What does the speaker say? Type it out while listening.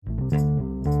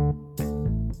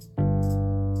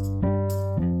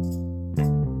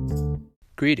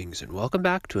Greetings and welcome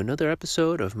back to another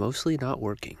episode of Mostly Not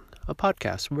Working, a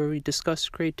podcast where we discuss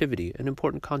creativity and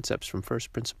important concepts from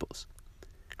first principles.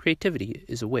 Creativity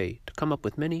is a way to come up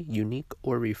with many unique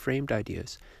or reframed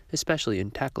ideas, especially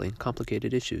in tackling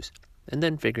complicated issues, and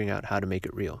then figuring out how to make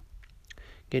it real.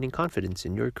 Gaining confidence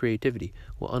in your creativity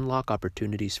will unlock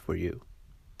opportunities for you.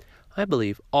 I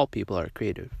believe all people are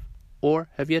creative, or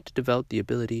have yet to develop the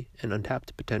ability and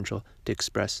untapped potential to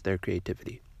express their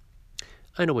creativity.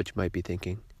 I know what you might be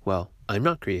thinking. Well, I'm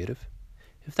not creative.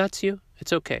 If that's you,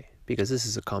 it's okay, because this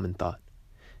is a common thought.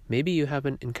 Maybe you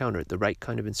haven't encountered the right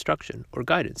kind of instruction or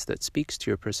guidance that speaks to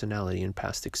your personality and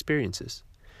past experiences.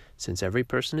 Since every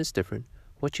person is different,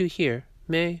 what you hear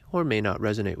may or may not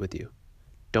resonate with you.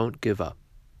 Don't give up.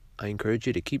 I encourage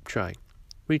you to keep trying.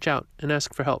 Reach out and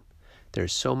ask for help.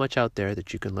 There's so much out there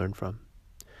that you can learn from.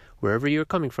 Wherever you're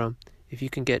coming from, if you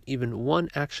can get even one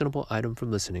actionable item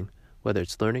from listening, whether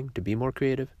it's learning to be more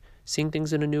creative, seeing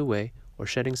things in a new way, or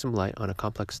shedding some light on a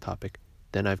complex topic,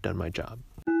 then I've done my job.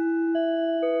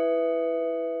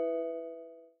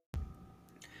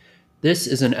 This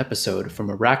is an episode from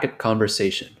a Racket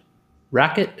Conversation.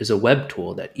 Racket is a web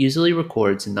tool that easily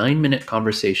records 9-minute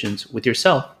conversations with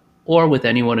yourself or with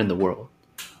anyone in the world.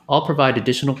 I'll provide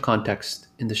additional context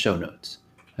in the show notes.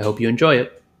 I hope you enjoy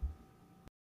it.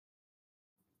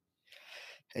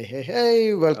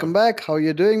 Hey, welcome back. How are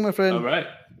you doing, my friend? All right.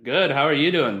 Good. How are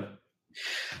you doing?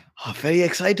 Very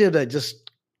excited. I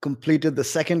just completed the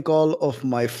second call of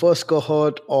my first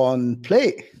cohort on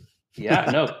Play. Yeah,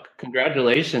 no,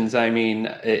 congratulations. I mean,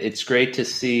 it's great to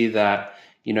see that,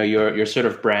 your sort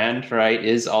of brand, right,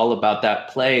 is all about that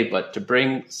play, but to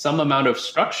bring some amount of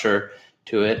structure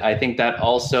to it, I think that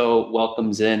also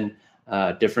welcomes in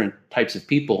different types of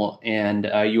people. And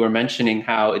you were mentioning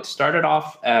how it started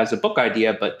off as a book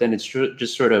idea, but then it's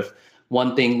just sort of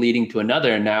one thing leading to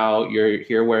another. And now you're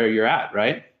here where you're at,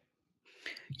 right?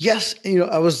 Yes.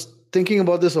 I was thinking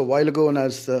about this a while ago, and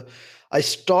I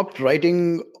stopped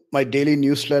writing my daily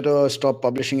newsletter, stopped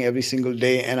publishing every single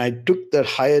day. And I took that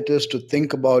hiatus to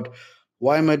think about,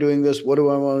 why am I doing this? What do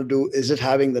I want to do? Is it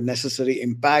having the necessary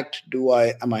impact?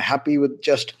 Am I happy with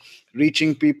just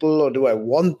reaching people, or do I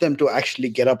want them to actually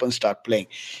get up and start playing?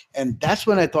 And that's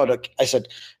when I thought, I said,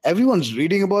 everyone's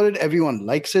reading about it, everyone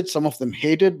likes it, some of them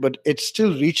hate it, but it's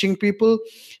still reaching people.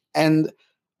 And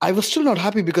I was still not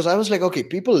happy, because I was like, okay,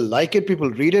 people like it, people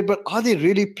read it, but are they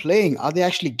really playing? Are they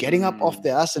actually getting up off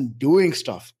their ass and doing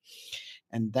stuff?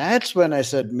 And that's when I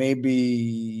said,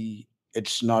 maybe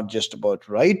it's not just about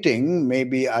writing.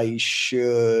 Maybe I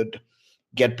should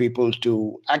get people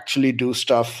to actually do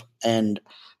stuff. And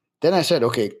then I said,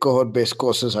 okay, cohort-based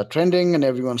courses are trending and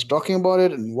everyone's talking about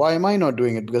it. And why am I not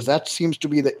doing it? Because that seems to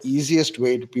be the easiest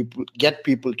way to get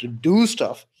people to do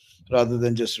stuff rather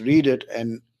than just read it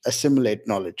and assimilate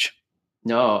knowledge.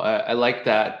 No, I like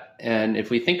that. And if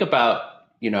we think about,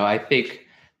 I think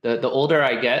the older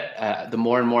I get, the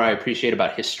more and more I appreciate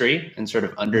about history and sort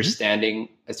of understanding,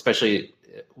 especially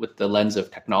with the lens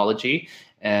of technology.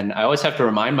 And I always have to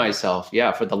remind myself,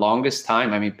 for the longest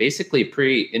time, I mean, basically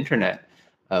pre-internet,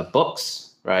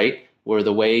 books, right, were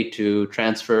the way to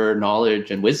transfer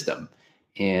knowledge and wisdom.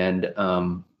 And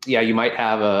you might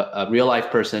have a real life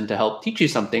person to help teach you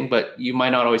something, but you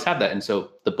might not always have that. And so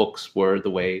the books were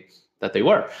the way that they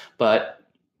were. But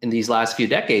in these last few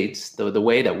decades, the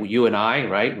way that you and I,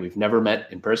 right, we've never met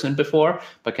in person before,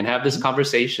 but can have this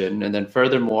conversation. And then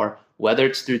furthermore, whether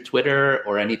it's through Twitter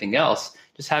or anything else,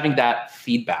 just having that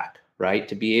feedback, right,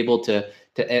 to be able to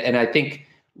and I think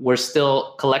we're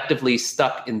still collectively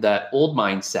stuck in that old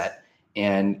mindset.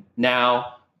 And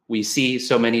now we see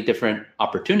so many different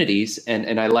opportunities.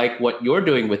 And I like what you're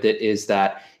doing with it is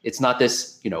that it's not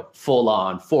this, full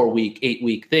on 4-week,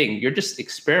 8-week thing. You're just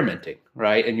experimenting,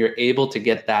 right? And you're able to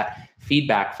get that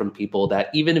feedback from people, that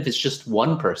even if it's just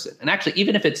one person, and actually,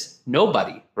 even if it's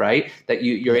nobody, right? That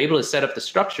you're able to set up the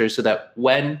structure so that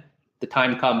when the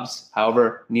time comes,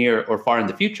 however near or far in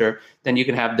the future, then you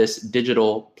can have this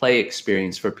digital play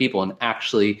experience for people and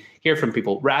actually hear from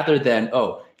people, rather than,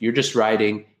 you're just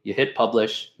writing, you hit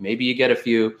publish, maybe you get a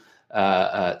few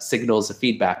signals of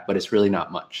feedback, but it's really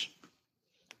not much.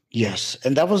 Yes.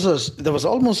 And there was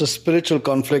almost a spiritual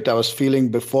conflict I was feeling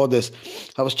before this.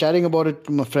 I was chatting about it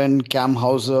to my friend Cam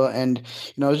Hauser, and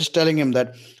I was just telling him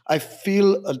that I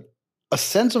feel a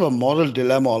sense of a moral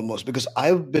dilemma almost, because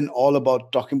I've been all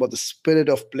about talking about the spirit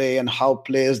of play and how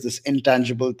play is this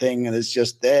intangible thing and it's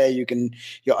just there.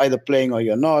 You're either playing or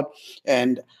you're not.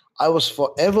 And I was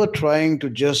forever trying to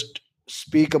just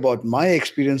speak about my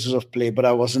experiences of play, but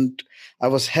I wasn't I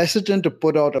was hesitant to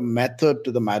put out a method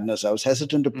to the madness. I was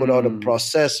hesitant to put out a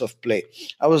process of play.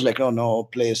 I was like, oh no,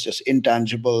 play is just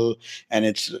intangible, and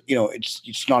it's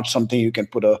not something you can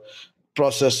put a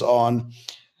process on.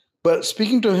 But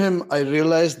speaking to him, I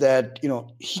realized that,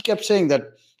 he kept saying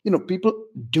that, people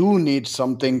do need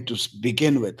something to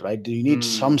begin with, right? They need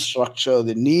some structure.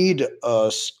 They need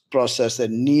a process. They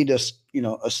need a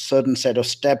certain set of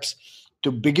steps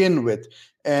to begin with.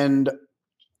 And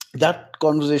that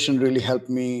conversation really helped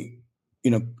me,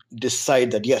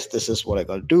 decide that, yes, this is what I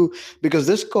got to do, because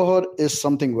this cohort is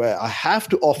something where I have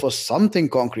to offer something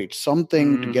concrete,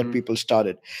 something to get people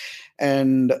started.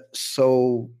 And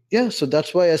so, yeah, so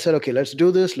that's why I said, okay, let's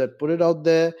do this. Let's put it out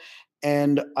there.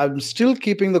 And I'm still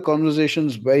keeping the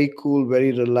conversations very cool,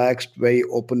 very relaxed, very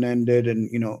open-ended, and,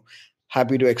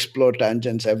 happy to explore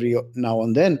tangents every now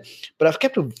and then. But I've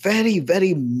kept a very,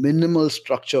 very minimal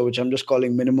structure, which I'm just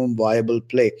calling minimum viable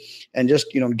play. And just,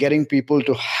 getting people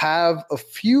to have a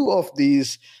few of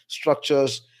these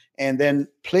structures and then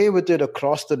play with it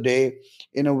across the day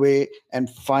in a way, and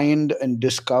find and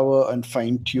discover and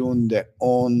fine tune their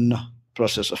own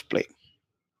process of play.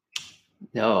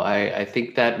 No, I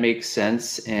think that makes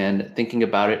sense. And thinking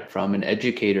about it from an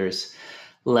educator's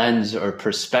lens or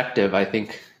perspective, I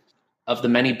think of the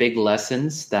many big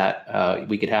lessons that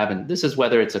we could have, and this is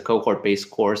whether it's a cohort-based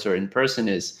course or in person,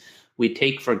 is we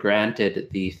take for granted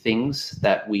the things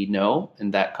that we know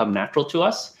and that come natural to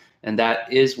us. And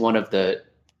that is one of the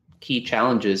key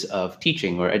challenges of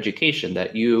teaching or education,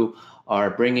 that you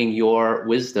are bringing your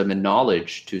wisdom and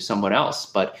knowledge to someone else.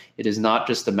 But it is not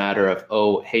just a matter of,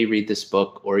 oh, hey, read this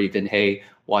book, or even, hey,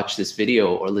 watch this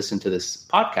video or listen to this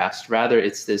podcast. Rather,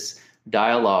 it's this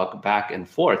dialogue back and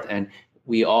forth. And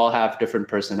we all have different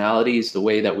personalities, the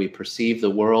way that we perceive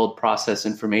the world, process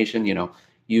information,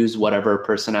 use whatever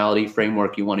personality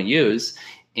framework you want to use.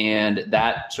 And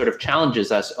that sort of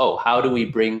challenges us. Oh, how do we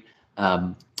bring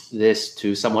this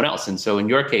to someone else? And so in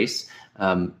your case,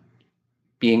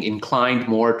 being inclined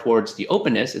more towards the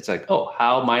openness, it's like, oh,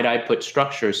 how might I put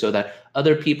structure so that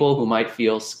other people who might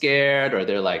feel scared, or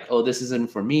they're like, oh, this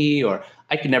isn't for me, or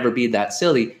I can never be that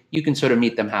silly, you can sort of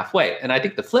meet them halfway. And I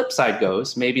think the flip side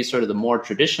goes, maybe sort of the more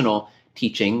traditional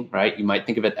teaching, right? You might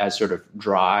think of it as sort of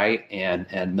dry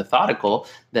and methodical.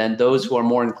 Then those who are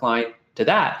more inclined to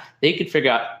that, they could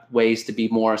figure out ways to be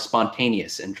more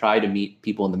spontaneous and try to meet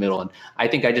people in the middle. And I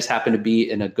think I just happen to be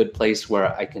in a good place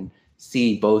where I can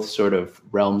see both sort of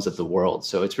realms of the world.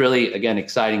 So it's really, again,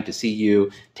 exciting to see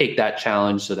you take that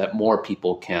challenge so that more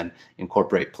people can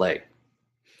incorporate play.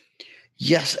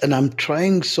 Yes, and I'm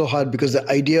trying so hard, because the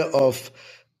idea of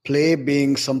play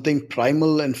being something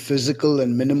primal and physical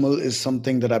and minimal is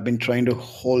something that I've been trying to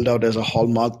hold out as a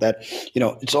hallmark, that,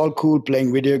 it's all cool,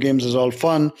 playing video games is all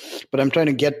fun, but I'm trying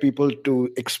to get people to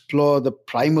explore the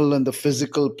primal and the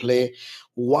physical play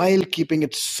while keeping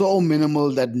it so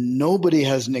minimal that nobody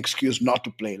has an excuse not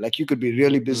to play. Like, you could be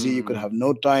really busy, you could have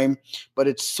no time, but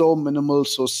it's so minimal,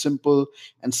 so simple,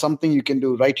 and something you can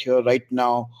do right here, right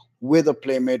now, with a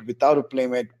playmate, without a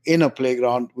playmate, in a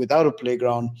playground, without a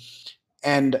playground.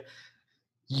 And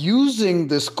using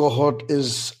this cohort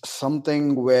is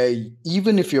something where,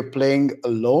 even if you're playing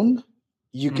alone,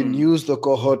 you can use the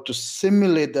cohort to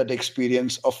simulate that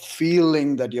experience of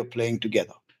feeling that you're playing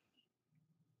together.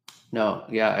 No,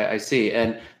 yeah, I see.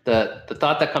 And the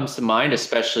thought that comes to mind,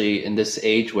 especially in this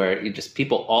age where you just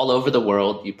people all over the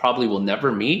world, you probably will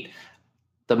never meet,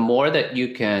 the more that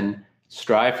you can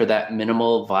strive for that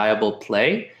minimal viable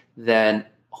play, then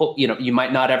you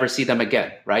might not ever see them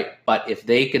again, right? But if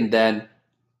they can then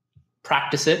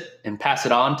practice it and pass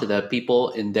it on to the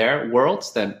people in their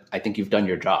worlds, then I think you've done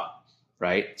your job,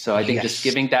 right? So I think just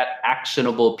giving that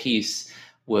actionable piece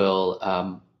will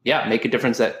make a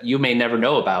difference that you may never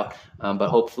know about, but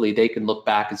hopefully they can look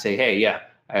back and say,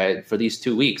 hey, for these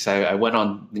 2 weeks, I went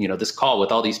on this call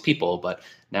with all these people, but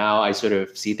now I sort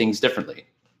of see things differently.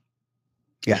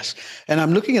 Yes. And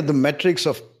I'm looking at the metrics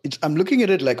of it. I'm looking at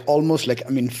it like almost like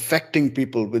I'm infecting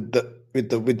people with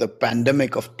the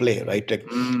pandemic of play, right? Like,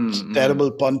 it's a terrible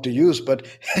pun to use, but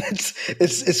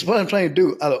it's what I'm trying to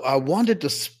do. I want it to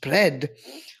spread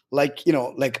like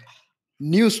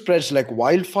news spreads like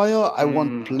wildfire. I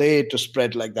want play to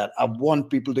spread like that. I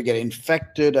want people to get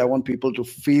infected. I want people to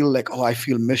feel like, oh, I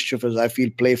feel mischievous. I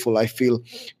feel playful. I feel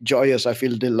joyous. I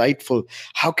feel delightful.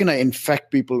 How can I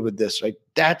infect people with this, right?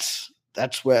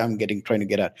 That's where I'm trying to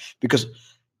get at, because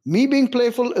me being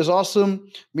playful is awesome.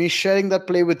 Me sharing that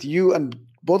play with you and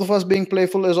both of us being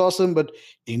playful is awesome. But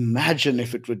imagine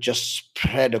if it would just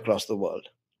spread across the world.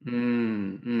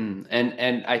 And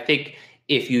I think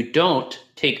if you don't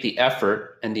take the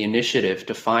effort and the initiative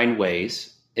to find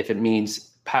ways, if it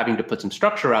means having to put some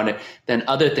structure around it, then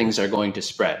other things are going to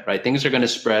spread, right? Things are going to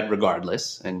spread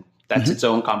regardless. And that's its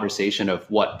own conversation of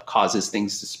what causes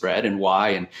things to spread and why,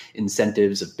 and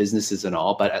incentives of businesses and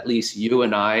all. But at least you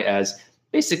and I, as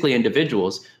basically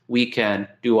individuals, we can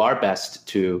do our best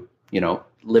to,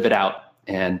 live it out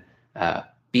and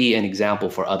be an example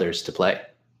for others to play.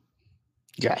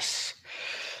 Yes.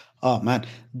 Oh man,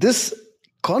 this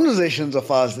conversations of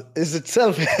ours is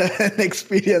itself an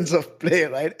experience of play,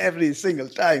 right? Every single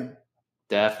time.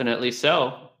 Definitely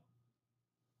so.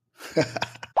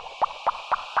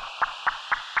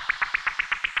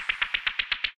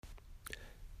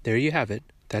 There you have it.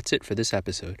 That's it for this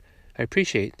episode. I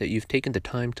appreciate that you've taken the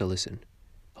time to listen.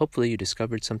 Hopefully you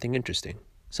discovered something interesting,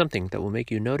 something that will make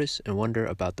you notice and wonder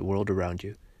about the world around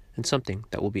you, and something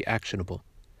that will be actionable.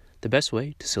 The best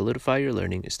way to solidify your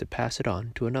learning is to pass it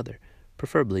on to another,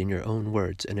 preferably in your own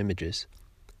words and images.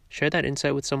 Share that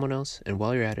insight with someone else, and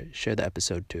while you're at it, share the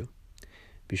episode too.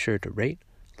 Be sure to rate,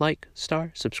 like,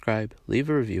 star, subscribe, leave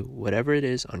a review, whatever it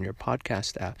is on your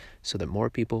podcast app, so that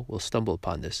more people will stumble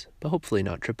upon this, but hopefully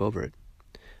not trip over it.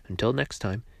 Until next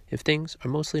time, if things are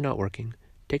mostly not working,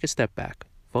 take a step back,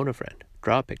 phone a friend,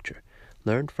 draw a picture,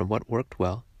 learn from what worked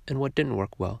well and what didn't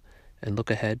work well, and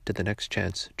look ahead to the next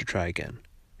chance to try again.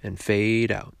 And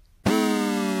fade out.